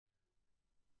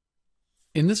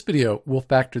In this video, we'll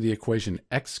factor the equation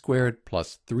x squared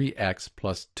plus 3x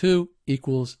plus 2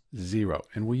 equals 0.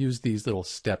 And we'll use these little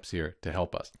steps here to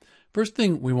help us. First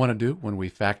thing we want to do when we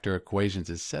factor equations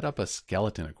is set up a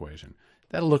skeleton equation.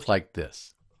 That'll look like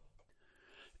this.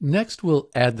 Next, we'll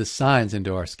add the signs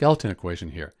into our skeleton equation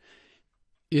here.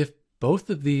 If both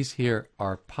of these here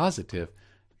are positive,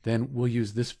 then we'll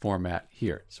use this format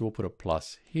here. So we'll put a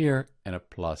plus here and a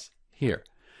plus here.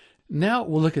 Now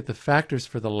we'll look at the factors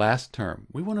for the last term.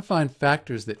 We want to find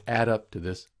factors that add up to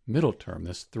this middle term,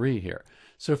 this 3 here.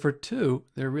 So for 2,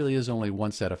 there really is only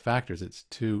one set of factors. It's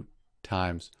 2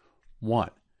 times 1.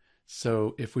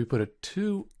 So if we put a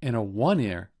 2 and a 1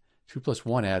 here, 2 plus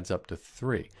 1 adds up to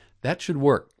 3. That should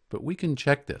work, but we can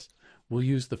check this. We'll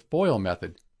use the FOIL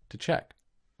method to check.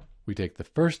 We take the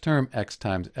first term, x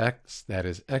times x, that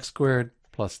is x squared,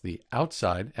 plus the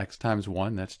outside, x times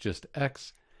 1, that's just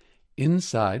x,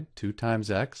 inside 2 times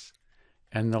x,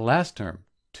 and the last term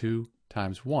 2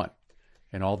 times 1,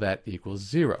 and all that equals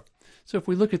 0. So if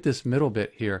we look at this middle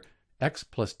bit here, x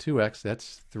plus 2x,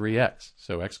 that's 3x.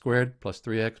 So x squared plus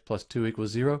 3x plus 2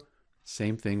 equals 0.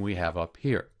 Same thing we have up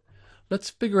here. Let's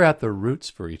figure out the roots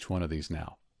for each one of these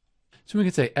now. So we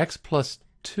can say x plus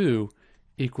 2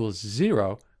 equals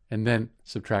 0, and then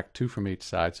subtract 2 from each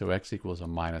side, so x equals a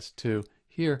minus 2.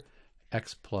 Here,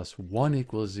 x plus 1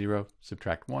 equals 0.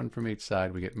 Subtract 1 from each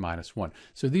side, we get minus 1.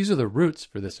 So these are the roots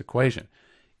for this equation.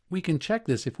 We can check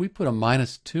this if we put a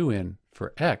minus 2 in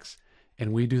for x,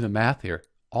 and we do the math here,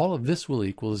 all of this will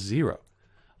equal 0.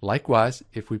 Likewise,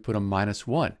 if we put a minus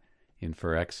 1 in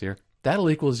for x here, that'll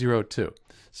equal 0 too.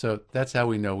 So that's how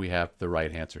we know we have the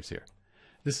right answers here.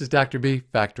 This is Dr. B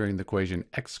factoring the equation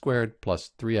x squared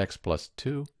plus 3x plus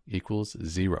 2 equals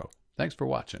 0. Thanks for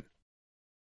watching.